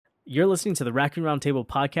You're listening to the Raccoon Roundtable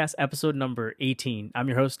podcast, episode number 18. I'm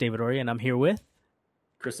your host, David Ori, and I'm here with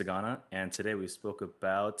Chris Agana, and today we spoke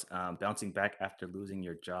about bouncing back after losing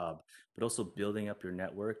your job, but also building up your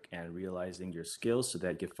network and realizing your skills so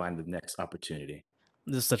that you can find the next opportunity.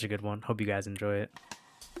 This is such a good one. Hope you guys enjoy it.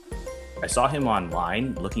 I saw him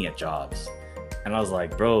online looking at jobs, and I was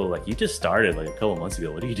like, bro, like you just started like a couple months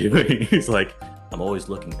ago. What are you doing? He's like, I'm always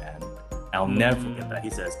looking, man. I'll never forget that. He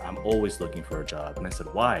says, I'm always looking for a job. And I said,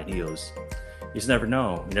 why? And he goes, you just never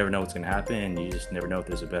know. You never know what's going to happen. You just never know if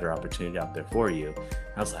there's a better opportunity out there for you. And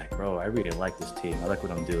I was like, bro, I really like this team. I like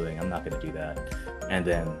what I'm doing. I'm not going to do that. And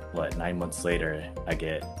then 9 months later, I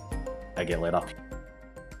get laid off.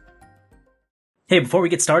 Hey, before we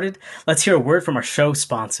get started, let's hear a word from our show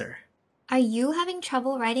sponsor. Are you having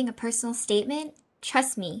trouble writing a personal statement?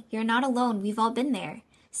 Trust me, you're not alone. We've all been there.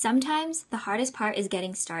 Sometimes the hardest part is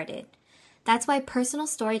getting started. That's why Personal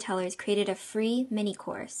Storytellers created a free mini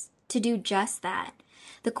course to do just that.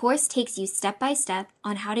 The course takes you step by step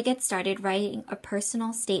on how to get started writing a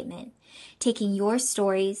personal statement, taking your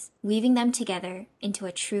stories, weaving them together into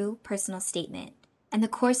a true personal statement. And the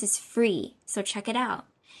course is free, so check it out.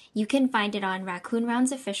 You can find it on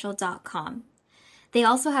raccoonroundsofficial.com. They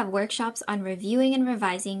also have workshops on reviewing and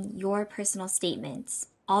revising your personal statements.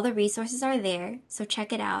 All the resources are there, so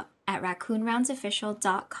check it out at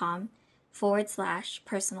raccoonroundsofficial.com/personal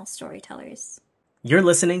storytellers. You're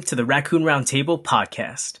listening to the Raccoon Roundtable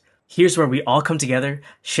podcast. Here's where we all come together,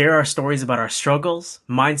 share our stories about our struggles,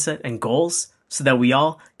 mindset, and goals so that we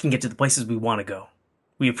all can get to the places we want to go.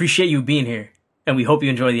 We appreciate you being here, and we hope you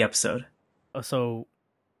enjoy the episode. So,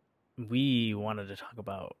 we wanted to talk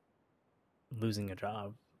about losing a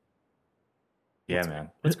job. Yeah,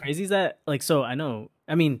 man. What's crazy is that, so I know,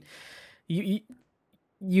 I mean, you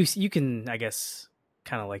can, I guess,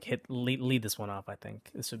 kind of like lead this one off. I think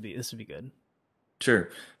this would be good. Sure.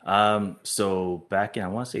 So back in, I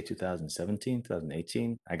want to say 2017,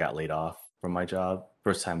 2018, I got laid off from my job.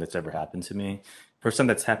 First time that's ever happened to me. First time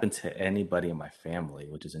that's happened to anybody in my family,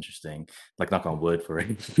 which is interesting. Like knock on wood for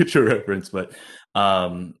any future reference. But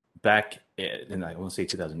back in, I want to say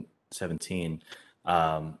 2017,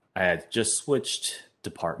 I had just switched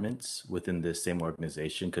departments within the same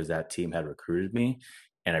organization because that team had recruited me.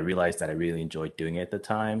 And I realized that I really enjoyed doing it at the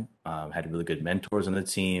time. Had really good mentors on the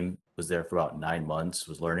team, was there for about 9 months,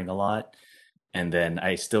 was learning a lot. And then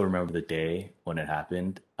I still remember the day when it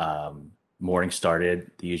happened. Morning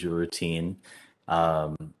started, the usual routine.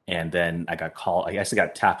 And then I got called, I actually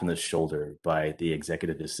got tapped on the shoulder by the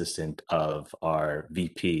executive assistant of our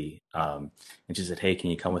VP. And she said, hey,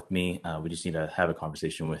 can you come with me? We just need to have a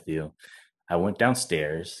conversation with you. I went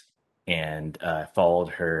downstairs and followed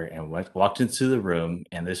her and walked into the room.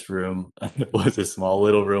 And this room was a small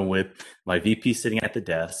little room with my VP sitting at the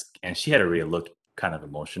desk. And she had a really look kind of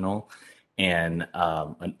emotional. And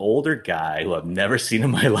an older guy who I've never seen in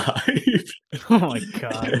my life. Oh my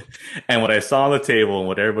God. And what I saw on the table, and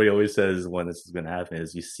what everybody always says when this is going to happen,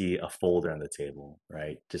 is you see a folder on the table,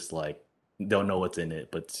 right? Just like, don't know what's in it,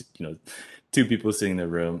 but two people sitting in the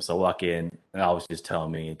room. So I walk in, and I was just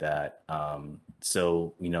telling me that,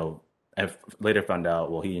 I later found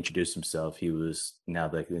out, well, he introduced himself. He was now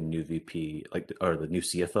like the new VP, or the new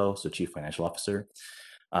CFO, so Chief Financial Officer.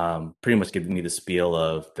 Pretty much giving me the spiel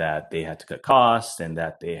of that they had to cut costs and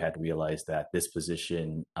that they had realized that this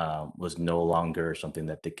position was no longer something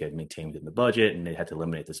that they could maintain within the budget, and they had to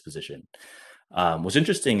eliminate this position. What's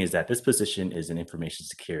interesting is that this position is in information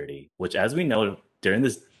security, which, as we know, during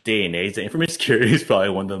this day and age, the information security is probably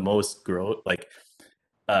one of the most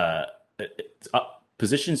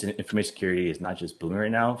positions in information security is not just booming right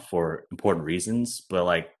now for important reasons, but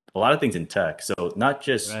like a lot of things in tech. So not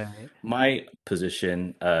just my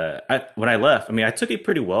position. When I left, I mean, I took it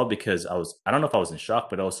pretty well because I don't know if I was in shock,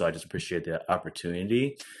 but also I just appreciated the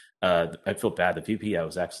opportunity. I feel bad. The VP, I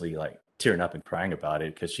was actually like tearing up and crying about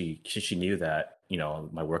it because she knew that,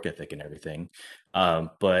 my work ethic and everything.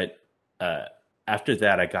 But after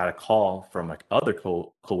that, I got a call from like other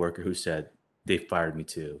coworker who said they fired me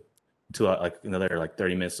too. Like another like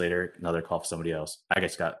 30 minutes later, another call for somebody else. I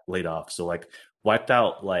just got laid off. So like wiped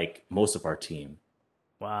out like most of our team.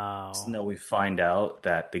 Wow. So now we find out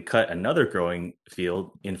that they cut another growing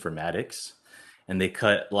field, informatics, and they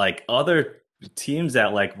cut like other teams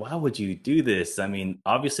that like, why would you do this? I mean,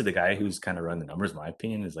 obviously the guy who's kind of running the numbers, in my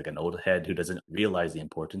opinion, is like an old head who doesn't realize the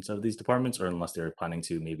importance of these departments, or unless they're planning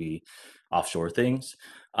to maybe offshore things.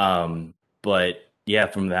 But yeah,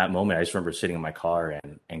 from that moment, I just remember sitting in my car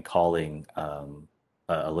and calling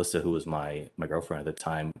Alyssa, who was my girlfriend at the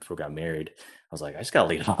time before we got married. I was like, I just got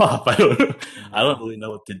laid off. I don't really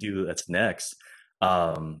know what to do that's next.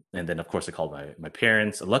 And then of course I called my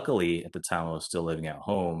parents. Luckily at the time I was still living at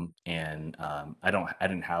home, and I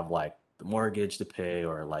didn't have like the mortgage to pay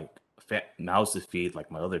or like mouths to feed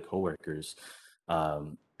like my other coworkers.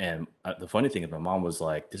 And the funny thing is my mom was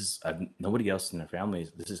like, "This is nobody else in their family.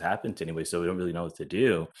 This has happened to anyway, so we don't really know what to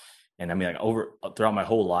do." And I mean, like over throughout my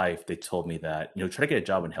whole life, they told me that try to get a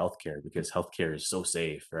job in healthcare because healthcare is so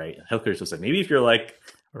safe, right? Healthcare is so safe. Maybe if you're like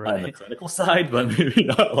on the Right. clinical side, but maybe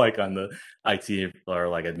not like on the IT or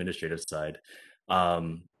like administrative side.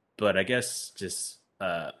 Um, but I guess just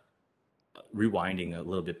rewinding a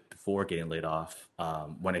little bit before getting laid off,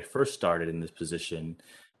 when I first started in this position,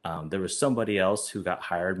 there was somebody else who got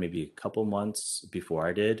hired maybe a couple months before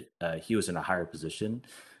I did. He was in a higher position.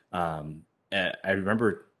 And I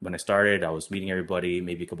remember when I started, I was meeting everybody.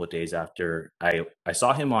 Maybe a couple of days after, I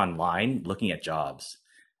saw him online looking at jobs,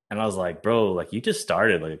 and I was like, "Bro, like you just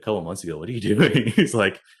started like a couple months ago. What are you doing?" He's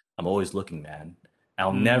like, "I'm always looking, man."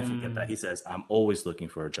 I'll never forget that. Mm. He says, "I'm always looking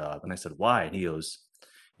for a job," and I said, "Why?" And he goes,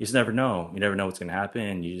 "You just never know. You never know what's going to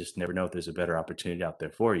happen. You just never know if there's a better opportunity out there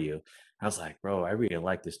for you." I was like, "Bro, I really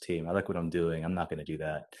like this team. I like what I'm doing. I'm not going to do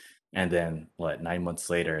that." And then what? 9 months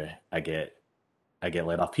later, I get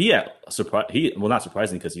let off. He well, not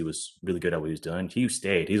surprisingly because he was really good at what he was doing. He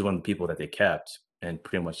stayed. He's one of the people that they kept and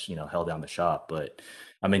pretty much held down the shop. But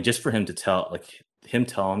I mean, just for him to tell like him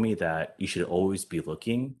telling me that you should always be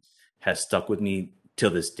looking has stuck with me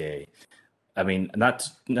till this day. I mean,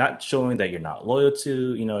 not showing that you're not loyal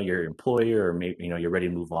to, your employer, or maybe, you're ready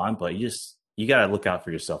to move on, but you gotta look out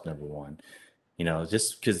for yourself, number one.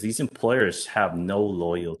 Just because these employers have no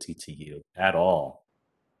loyalty to you at all.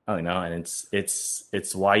 I don't know, and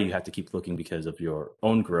it's why you have to keep looking because of your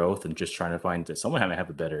own growth and just trying to find that someone might have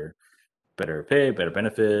a better pay, better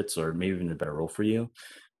benefits, or maybe even a better role for you.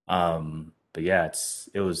 But yeah,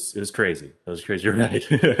 it was crazy. It was crazy, right?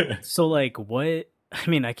 So like what I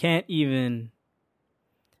mean, I can't even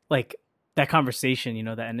like that conversation,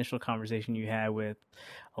 that initial conversation you had with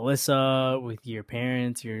Alyssa, with your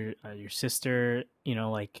parents, your sister,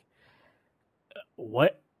 like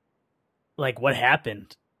what what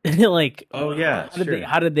happened? Like Oh yeah, how did they sure.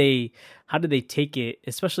 how did they how did they take it,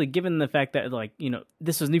 especially given the fact that like,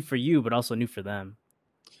 this was new for you but also new for them.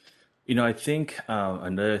 I think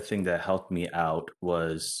another thing that helped me out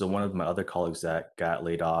was so one of my other colleagues that got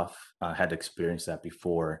laid off had experienced that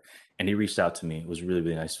before, and he reached out to me. It was really,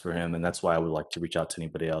 really nice for him, and that's why I would like to reach out to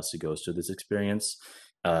anybody else who goes through this experience.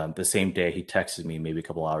 The same day, he texted me maybe a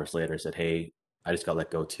couple hours later, said, "Hey, I just got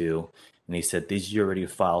let go too," and he said, "Did you already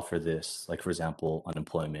file for this? Like for example,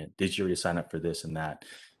 unemployment? Did you already sign up for this and that?"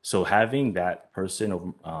 So having that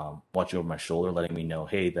person watching over my shoulder, letting me know,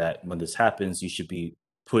 "Hey, that when this happens, you should be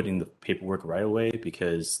putting the paperwork right away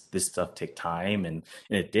because this stuff take time," and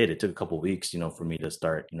it did. It took a couple of weeks, for me to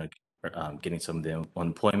start, getting some of the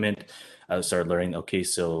unemployment. I started learning. Okay,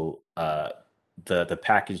 so the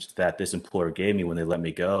package that this employer gave me when they let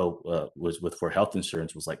me go was with for health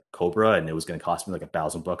insurance was like Cobra, and it was going to cost me like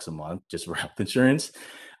 $1,000 a month just for health insurance.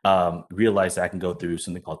 Realized I can go through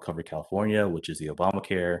something called Cover California, which is the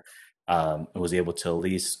Obamacare. And was able to at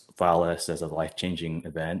least file this as a life changing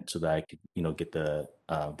event so that I could, get the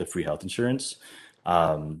free health insurance.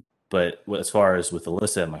 But as far as with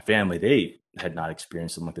Alyssa and my family, they had not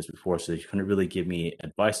experienced something like this before, so they couldn't really give me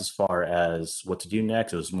advice as far as what to do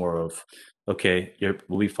next. It was more of, okay,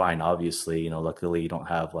 we'll be fine. Obviously, luckily you don't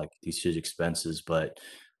have like these huge expenses, but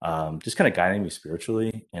just kind of guiding me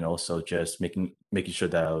spiritually, and also just making sure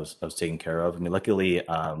that I was taken care of. I mean, luckily,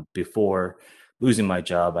 before losing my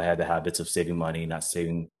job, I had the habits of saving money, not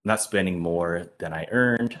spending more than I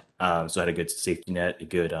earned. So I had a good safety net, a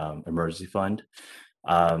good emergency fund,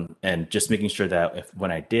 and just making sure that if when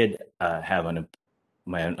I did have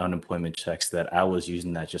my unemployment checks, that I was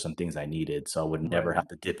using that just on things I needed, so I would never Right. have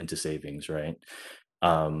to dip into savings, right?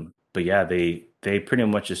 But yeah, they pretty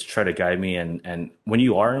much just try to guide me, and when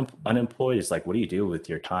you are unemployed, it's like, what do you do with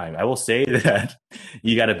your time? I will say that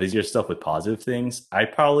you got to busy yourself with positive things. I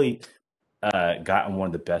probably got in one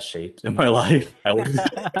of the best shapes in my life. I was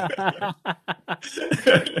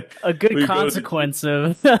A good we go to the gym. consequence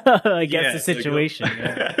of I guess the Yeah, so go, situation,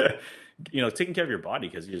 yeah. taking care of your body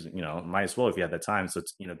because might as well if you have that time. So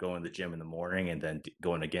it's going to the gym in the morning and then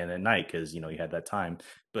going again at night because you had that time.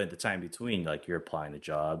 But the time between, like you're applying to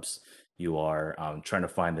jobs, you are trying to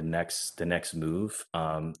find the next move.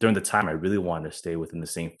 During the time, I really wanted to stay within the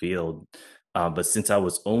same field. But since I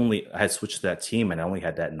had switched to that team and I only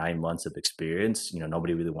had that 9 months of experience,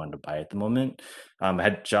 nobody really wanted to buy at the moment. I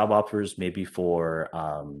had job offers maybe for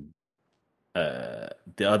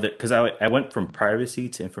the other because I went from privacy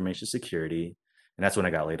to information security, And that's when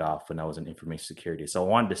I got laid off when I was in information security. So I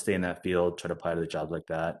wanted to stay in that field, try to apply to the jobs like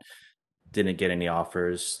that. Didn't get any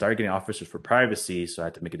offers. Started getting offers for privacy, so I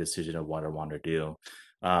had to make a decision of what I wanted to do.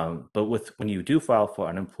 But when you do file for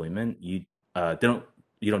unemployment, they don't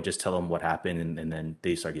you don't just tell them what happened and then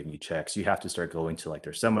they start giving you checks. You have to start going to like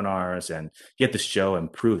their seminars, and you have to show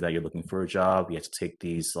and prove that you're looking for a job. You have to take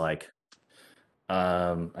these like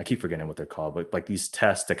I keep forgetting what they're called, but like these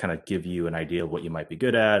tests that kind of give you an idea of what you might be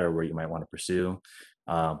good at or where you might want to pursue.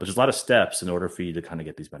 But there's a lot of steps in order for you to kind of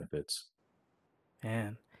get these benefits.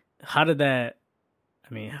 Man, how did that?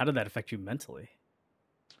 I mean, how did that affect you mentally?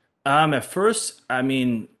 At first, I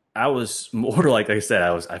mean, I was more like I said,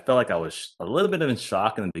 I felt like I was a little bit of in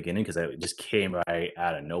shock in the beginning because it just came right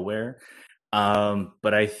out of nowhere.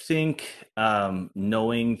 But I think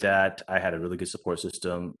knowing that I had a really good support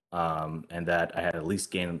system, and that I had at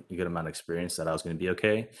least gained a good amount of experience, that I was going to be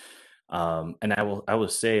okay. And I will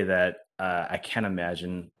say that I can't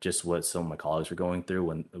imagine just what some of my colleagues were going through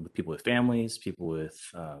when with people with families, people with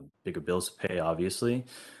bigger bills to pay, obviously.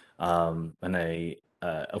 And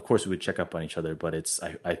of course, we would check up on each other, but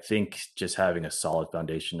I think just having a solid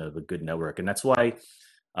foundation of a good network, and that's why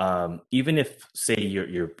even if say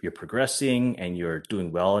you're progressing and you're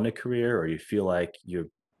doing well in a career, or you feel like you're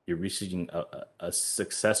reaching a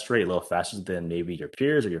success rate a little faster than maybe your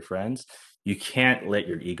peers or your friends, you can't let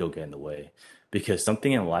your ego get in the way, because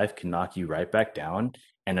something in life can knock you right back down,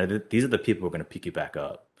 and these are the people who are going to pick you back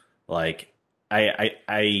up. Like I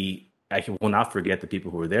will not forget the people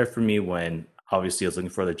who were there for me when obviously I was looking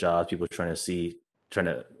for other jobs. People trying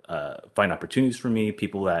to find opportunities for me.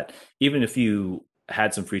 People that even if you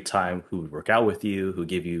had some free time, who would work out with you, who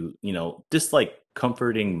give you, just like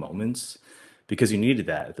comforting moments, because you needed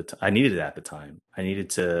that I needed that at the time. I needed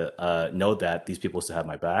to know that these people still have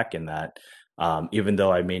my back, and that even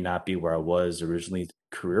though I may not be where I was originally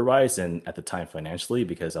career wise and at the time financially,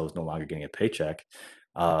 because I was no longer getting a paycheck,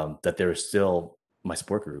 that there was still my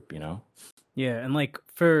support group. Yeah, and like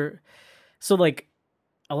so like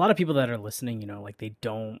a lot of people that are listening, like they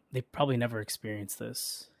probably never experienced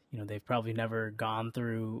this. They've probably never gone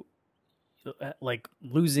through like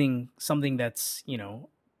losing something that's,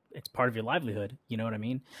 it's part of your livelihood. You know what I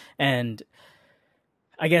mean? And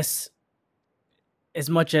I guess as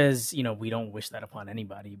much as, we don't wish that upon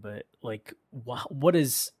anybody, but like, what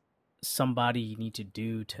does somebody need to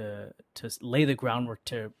do to lay the groundwork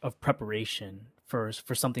of preparation for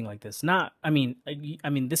something like this? Not, I mean,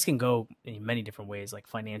 this can go in many different ways, like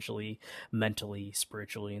financially, mentally,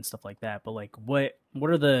 spiritually, and stuff like that. But like, what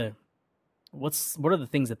are the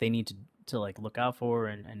things that they need to like look out for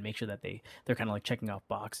and make sure that they're kind of like checking off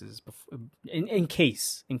boxes before, in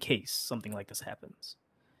case something like this happens.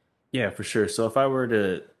 Yeah, for sure. So if I were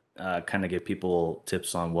to kind of give people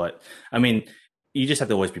tips on what, I mean, you just have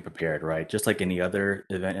to always be prepared, right? Just like any other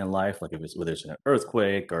event in life, like if it's whether it's an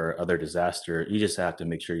earthquake or other disaster, you just have to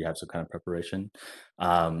make sure you have some kind of preparation.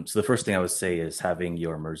 So the first thing I would say is having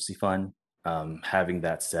your emergency fund, having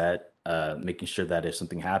that set, making sure that if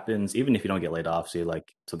something happens, even if you don't get laid off, say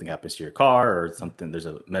like something happens to your car or something, there's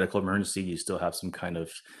a medical emergency, you still have some kind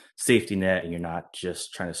of safety net, and you're not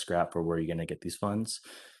just trying to scrap for where you're going to get these funds.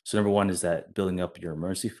 So number one is that building up your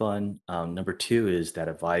emergency fund. Number two is that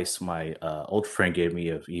advice my old friend gave me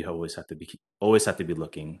of you always have to be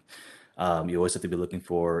looking. You always have to be looking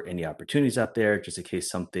for any opportunities out there, just in case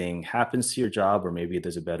something happens to your job, or maybe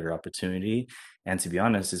there's a better opportunity. And to be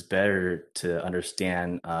honest, it's better to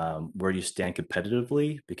understand where you stand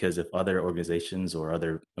competitively, because if other organizations or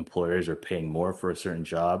other employers are paying more for a certain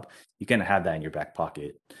job, you kind of have that in your back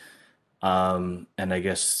pocket. And I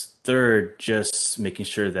guess third, just making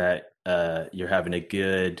sure that you're having a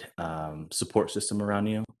good support system around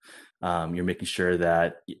you. You're making sure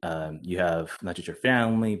that you have not just your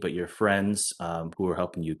family, but your friends who are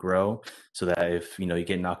helping you grow, so that if you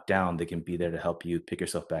get knocked down, they can be there to help you pick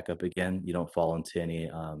yourself back up again. You don't fall into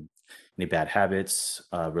any bad habits,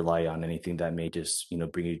 rely on anything that may just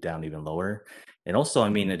bring you down even lower. And also, I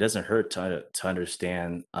mean, it doesn't hurt to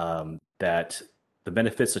understand that the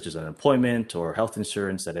benefits such as unemployment or health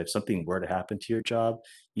insurance, that if something were to happen to your job,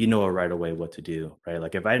 you know right away what to do, right?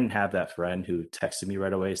 Like if I didn't have that friend who texted me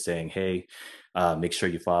right away saying, hey, make sure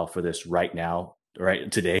you file for this right now,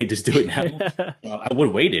 right today, just do it now. I would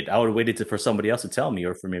have waited. I would have waited for somebody else to tell me,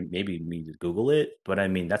 or for maybe me to Google it. But I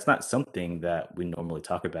mean, that's not something that we normally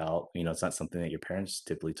talk about. It's not something that your parents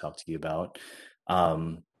typically talk to you about.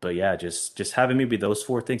 But yeah, just having maybe those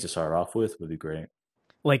four things to start off with would be great.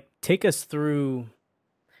 Like take us through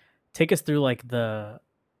like the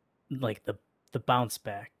bounce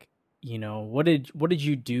back. What did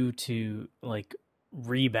you do to like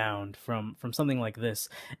rebound from something like this,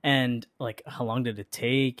 and like how long did it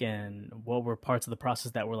take, and what were parts of the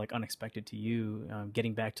process that were like unexpected to you,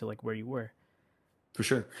 getting back to like where you were? For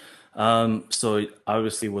sure. So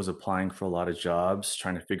obviously was applying for a lot of jobs,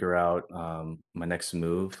 trying to figure out my next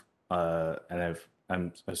move. And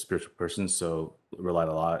I'm a spiritual person, so relied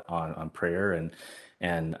a lot on prayer and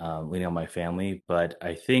leaning on my family. But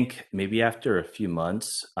I think maybe after a few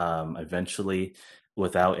months, eventually,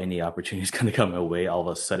 without any opportunities kind of come my way, all of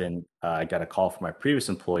a sudden I got a call from my previous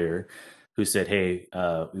employer, who said, "Hey,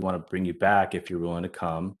 we want to bring you back if you're willing to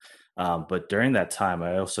come." But during that time,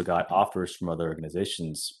 I also got offers from other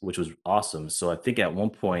organizations, which was awesome. So I think at one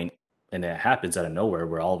point, and it happens out of nowhere,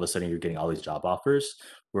 where all of a sudden you're getting all these job offers,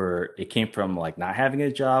 where it came from like not having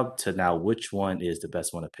a job to now which one is the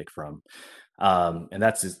best one to pick from. And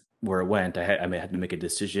that's just where it went. I had to make a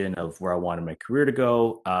decision of where I wanted my career to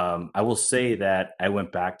go. I will say that I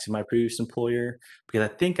went back to my previous employer because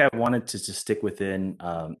I think I wanted to just stick within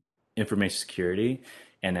information security,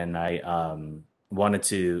 and then I wanted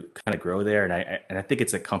to kind of grow there. And I think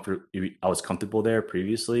it's a comfort. I was comfortable there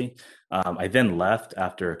previously. I then left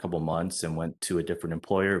after a couple months and went to a different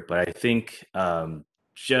employer. But I think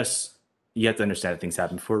just you have to understand that things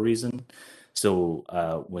happen for a reason.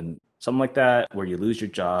 So when something like that, where you lose your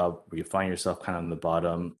job, where you find yourself kind of on the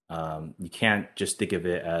bottom, you can't just think of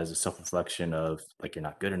it as a self-reflection of like you're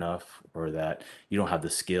not good enough or that you don't have the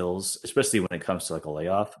skills, especially when it comes to like a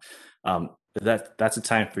layoff. That's a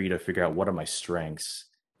time for you to figure out what are my strengths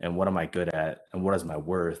and what am I good at and what is my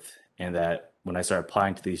worth. And that when I start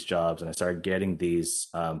applying to these jobs and I start getting these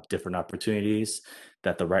different opportunities,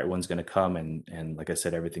 that the right one's going to come. And like I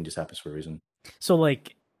said, everything just happens for a reason. So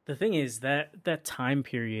like the thing is that time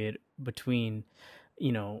period between,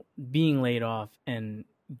 being laid off and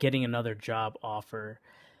getting another job offer,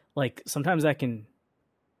 like sometimes that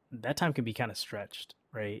time can be kind of stretched,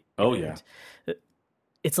 right? Oh yeah. And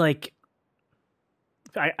it's like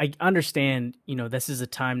I understand, this is a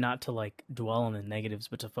time not to like dwell on the negatives,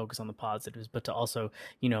 but to focus on the positives, but to also,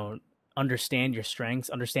 understand your strengths,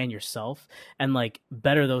 understand yourself, and like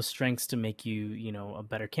better those strengths to make you, a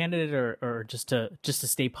better candidate, or just to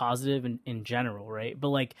stay positive in general, right? But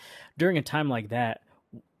like during a time like that,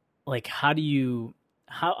 like how do you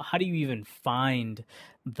even find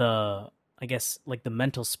the, I guess, like the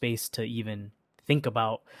mental space to even think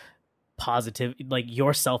about positive, like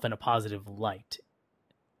yourself in a positive light?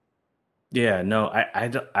 Yeah, no,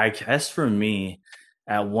 I guess for me,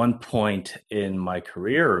 at one point in my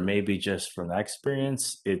career, or maybe just from that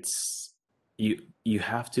experience, it's you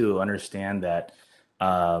have to understand that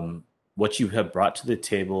what you have brought to the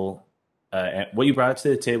table, and what you brought to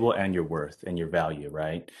the table, and your worth and your value,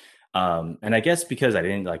 right? And I guess because I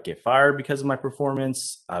didn't like get fired because of my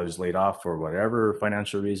performance, I was laid off for whatever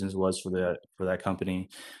financial reasons was for that company.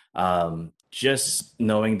 Just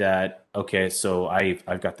knowing that, okay, so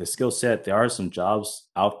I've got the skill set. There are some jobs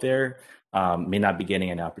out there. May not be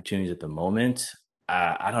getting any opportunities at the moment.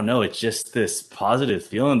 I don't know. It's just this positive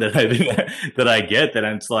feeling that I that I get, that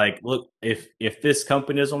it's like, look, if this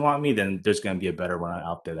company doesn't want me, then there's going to be a better one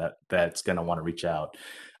out there that's going to want to reach out.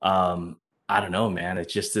 Um, I don't know, man.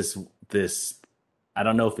 It's just this. I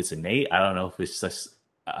don't know if it's innate. I don't know if it's just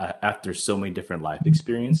after so many different life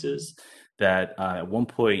experiences that at one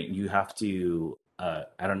point you have to. I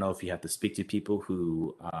don't know if you have to speak to people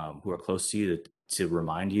who are close to you to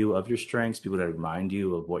remind you of your strengths, people that remind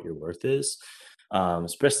you of what your worth is.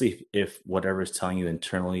 Especially if whatever is telling you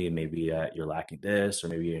internally, maybe you're lacking this, or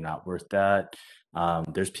maybe you're not worth that.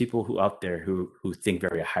 There's people who out there who think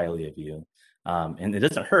very highly of you, and it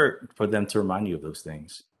doesn't hurt for them to remind you of those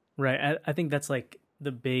things. Right. I think that's like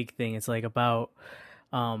the big thing. It's like about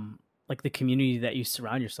like the community that you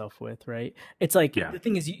surround yourself with, right? It's like Yeah. the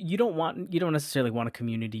thing is you don't necessarily want a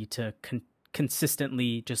community to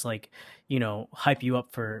consistently just like, hype you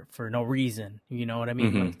up for no reason. You know what I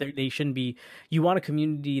mean? Like Hmm. they shouldn't be. You want a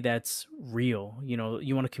community that's real. You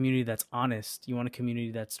want a community that's honest. You want a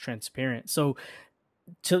community that's transparent. So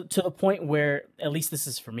to the point where, at least this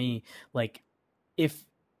is for me, like if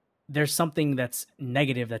there's something that's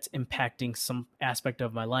negative that's impacting some aspect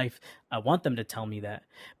of my life, I want them to tell me that.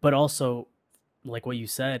 But also, like what you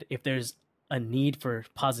said, if there's a need for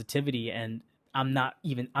positivity and I'm not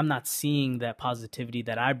seeing that positivity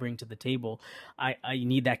that I bring to the table, I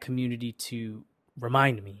need that community to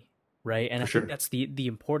remind me, right? And For I think sure. that's the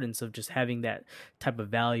importance of just having that type of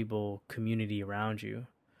valuable community around you.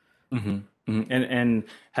 Hmm. And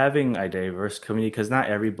having a diverse community, because not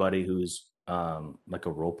everybody who's like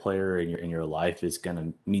a role player in your life is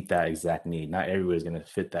gonna meet that exact need. Not everybody's gonna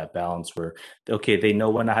fit that balance where okay, they know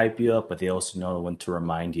when to hype you up, but they also know when to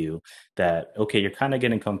remind you that okay, you're kind of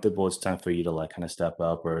getting comfortable. It's time for you to like kind of step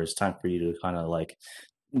up, or it's time for you to kind of like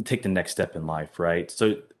take the next step in life, right?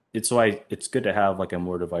 So it's why it's good to have like a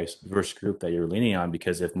more diverse group that you're leaning on,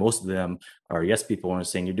 because if most of them are yes people and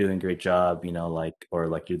saying you're doing a great job, you know, like or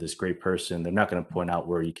like you're this great person, they're not going to point out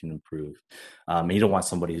where you can improve. And you don't want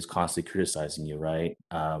somebody who's constantly criticizing you, right?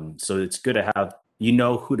 So it's good to have you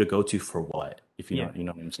know who to go to for what, if Yeah. you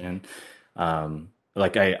know what I'm saying.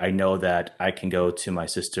 Like I know that I can go to my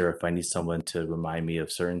sister if I need someone to remind me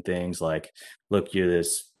of certain things, like look, you're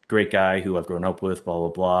this great guy who I've grown up with, blah, blah,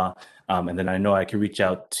 blah. And then I know I can reach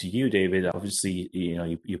out to you, David. Obviously, you know,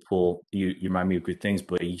 you remind me of good things,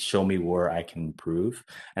 but you show me where I can improve.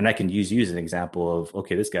 And I can use you as an example of,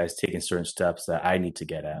 okay, this guy's taking certain steps that I need to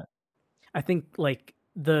get at. I think like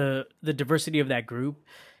the diversity of that group,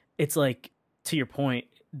 it's like to your point,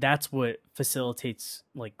 that's what facilitates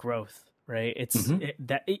like growth, right? Hmm.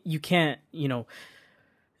 You can't,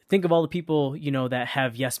 think of all the people, that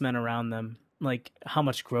have yes men around them. Like how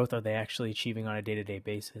much growth are they actually achieving on a day-to-day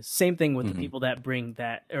basis? Same thing with the Hmm. people that bring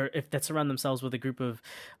that, or if that surround themselves with a group of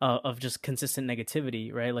just consistent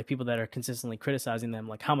negativity, right? Like people that are consistently criticizing them,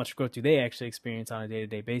 like how much growth do they actually experience on a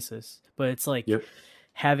day-to-day basis? But it's like Yep.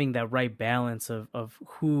 having that right balance of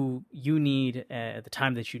who you need at the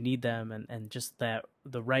time that you need them, and just that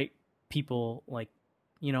the right people, like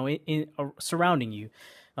surrounding you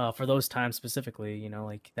for those times specifically,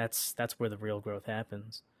 like that's where the real growth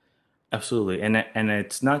happens. Absolutely, and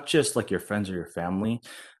it's not just like your friends or your family.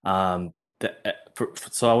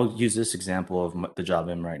 So I will use this example of the job I'm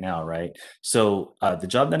in right now, right? So the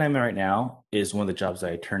job that I'm in right now is one of the jobs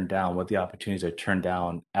that I turned down, one of the opportunities I turned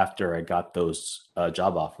down after I got those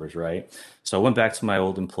job offers, right? So I went back to my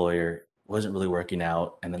old employer, wasn't really working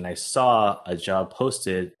out, and then I saw a job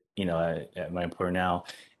posted, you know, at my employer now,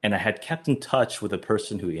 and I had kept in touch with a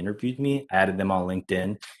person who interviewed me, added them on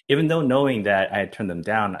LinkedIn even though knowing that I had turned them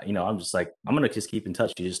down, you know, I'm just like, I'm gonna just keep in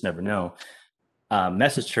touch. You just never know.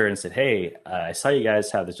 Messaged her and said, "Hey, I saw you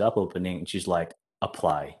guys have the job opening," and she's like,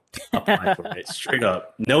 "Apply, apply for it, straight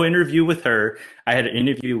up." No interview with her. I had an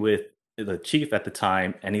interview with the chief at the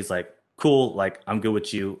time, and he's like, "Cool, like I'm good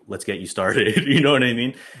with you. Let's get you started." You know what I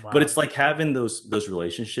mean? But Wow. it's like having those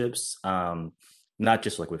relationships. Not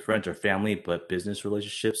just like with friends or family, but business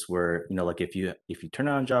relationships where, you know, like if you turn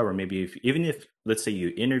on a job, or maybe if even if let's say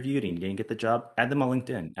you interviewed and you didn't get the job, add them on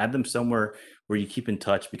LinkedIn, add them somewhere where you keep in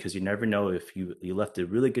touch, because you never know if you left a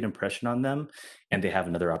really good impression on them and they have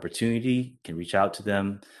another opportunity, you can reach out to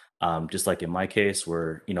them. Just like in my case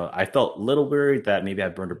where, you know, I felt a little worried that maybe I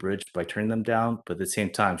burned a bridge by turning them down, but at the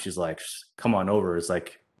same time she's like, come on over. It's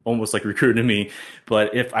like almost like recruiting me.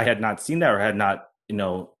 But if I had not seen that or had not, you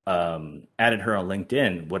know, added her on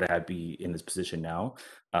LinkedIn, would I be in this position now?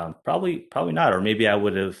 Probably not, or maybe I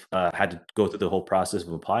would have had to go through the whole process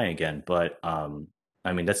of applying again. But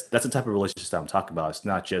I mean, that's the type of relationship that I'm talking about. It's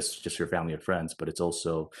not just your family or friends, but it's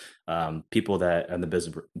also people that in the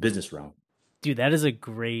business realm. Dude, that is a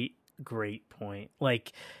great point.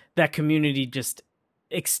 Like that community just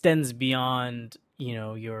extends beyond,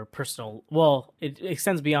 your personal, well, it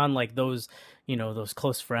extends beyond like those, those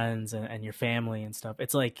close friends and your family and stuff.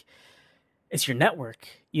 It's like it's your network.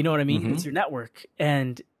 You know what I mean? It's Hmm. your network.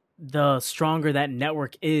 And the stronger that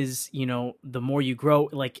network is, the more you grow,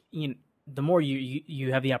 like, the more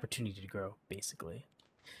you have the opportunity to grow, basically.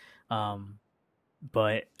 Um,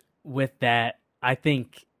 but with that, I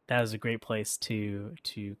think that was a great place to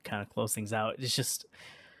kind of close things out. It's just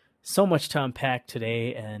so much to unpack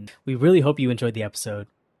today, and we really hope you enjoyed the episode.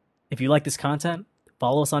 If you like this content,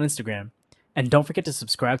 follow us on Instagram, and don't forget to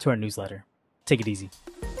subscribe to our newsletter. Take it easy.